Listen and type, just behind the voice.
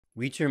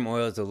Wheat germ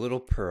oil is a little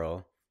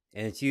pearl,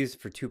 and it's used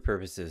for two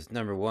purposes.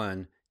 Number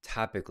one,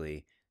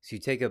 topically. So you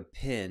take a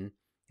pin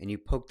and you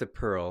poke the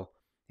pearl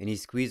and you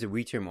squeeze the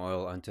wheat germ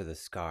oil onto the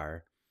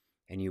scar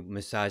and you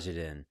massage it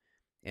in.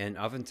 And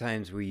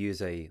oftentimes we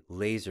use a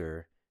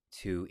laser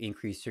to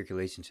increase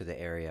circulation to the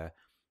area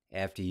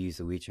after you use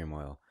the wheat germ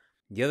oil.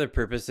 The other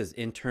purpose is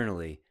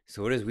internally.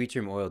 So what does wheat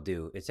germ oil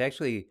do? It's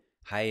actually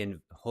high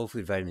in whole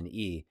food vitamin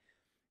E,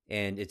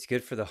 and it's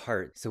good for the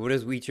heart. So what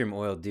does wheat germ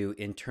oil do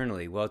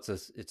internally? Well,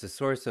 it's a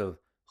source of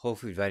whole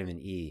food vitamin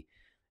E.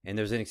 And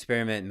there's an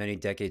experiment many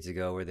decades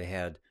ago where they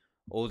had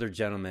older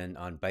gentlemen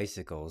on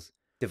bicycles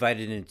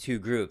divided into two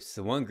groups.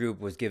 The one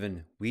group was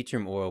given wheat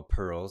germ oil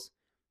pearls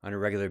on a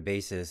regular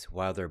basis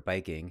while they're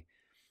biking,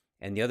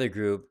 and the other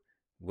group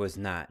was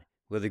not.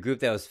 Well, the group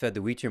that was fed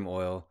the wheat germ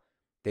oil,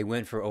 they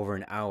went for over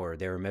an hour.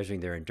 They were measuring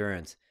their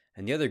endurance.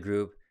 And the other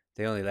group,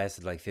 they only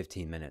lasted like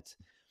 15 minutes.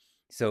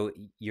 So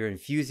you're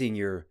infusing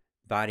your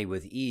body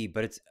with E,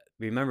 but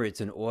remember,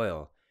 it's an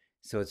oil.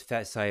 So it's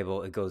fat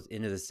soluble. It goes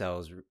into the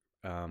cells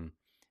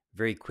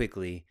very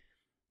quickly,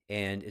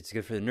 and it's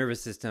good for the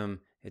nervous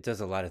system. It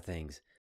does a lot of things.